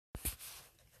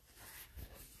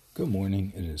Good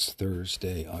morning. It is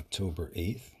Thursday, October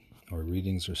 8th. Our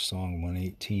readings are Psalm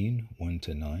 118,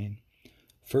 1-9,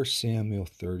 1 Samuel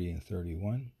 30 and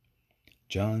 31,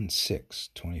 John 6,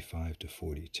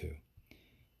 25-42.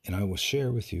 And I will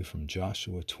share with you from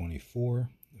Joshua 24,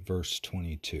 verse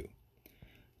 22.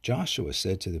 Joshua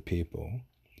said to the people,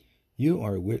 "You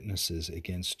are witnesses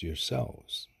against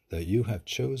yourselves, that you have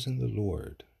chosen the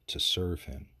Lord to serve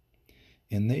him."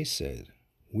 And they said,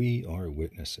 "We are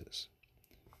witnesses."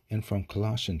 And from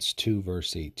Colossians 2,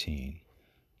 verse 18,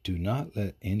 "Do not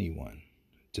let anyone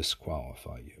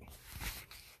disqualify you."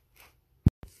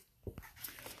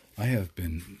 I have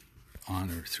been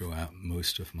honored throughout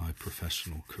most of my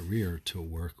professional career to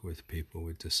work with people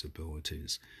with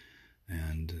disabilities.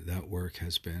 And that work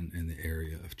has been in the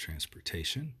area of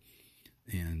transportation.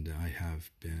 And I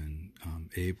have been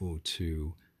able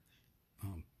to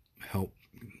help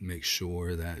make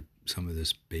sure that some of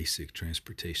this basic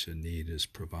transportation need is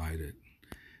provided.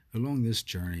 Along this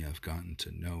journey, I've gotten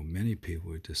to know many people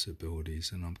with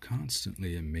disabilities, and I'm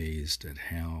constantly amazed at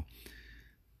how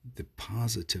the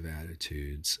positive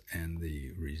attitudes and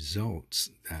the results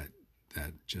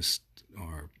that just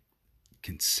are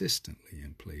consistently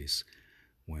in place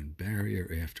when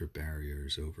barrier after barrier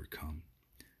is overcome.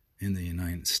 In the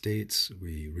United States,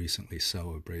 we recently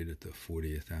celebrated the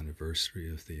 40th anniversary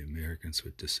of the Americans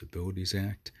with Disabilities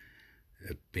Act,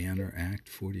 a banner act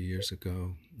 40 years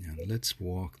ago. And let's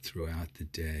walk throughout the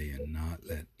day and not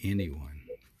let anyone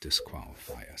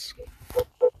disqualify us.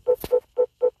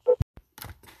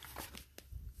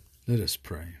 Let us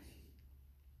pray.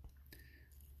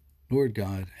 Lord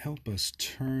God, help us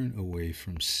turn away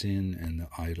from sin and the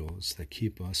idols that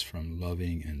keep us from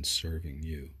loving and serving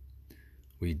you.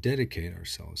 We dedicate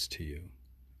ourselves to you.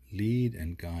 Lead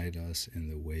and guide us in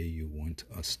the way you want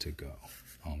us to go.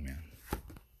 Amen.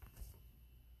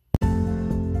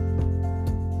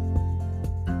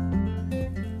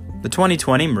 The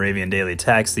 2020 Moravian Daily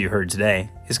Text that you heard today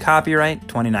is copyright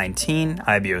 2019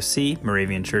 IBOC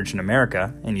Moravian Church in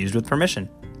America and used with permission.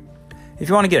 If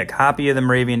you want to get a copy of the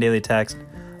Moravian Daily Text,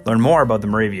 learn more about the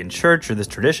Moravian Church or this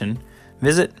tradition,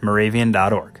 visit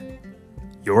moravian.org.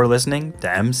 You're listening to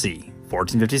MC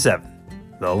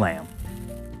 1457, The Lamb.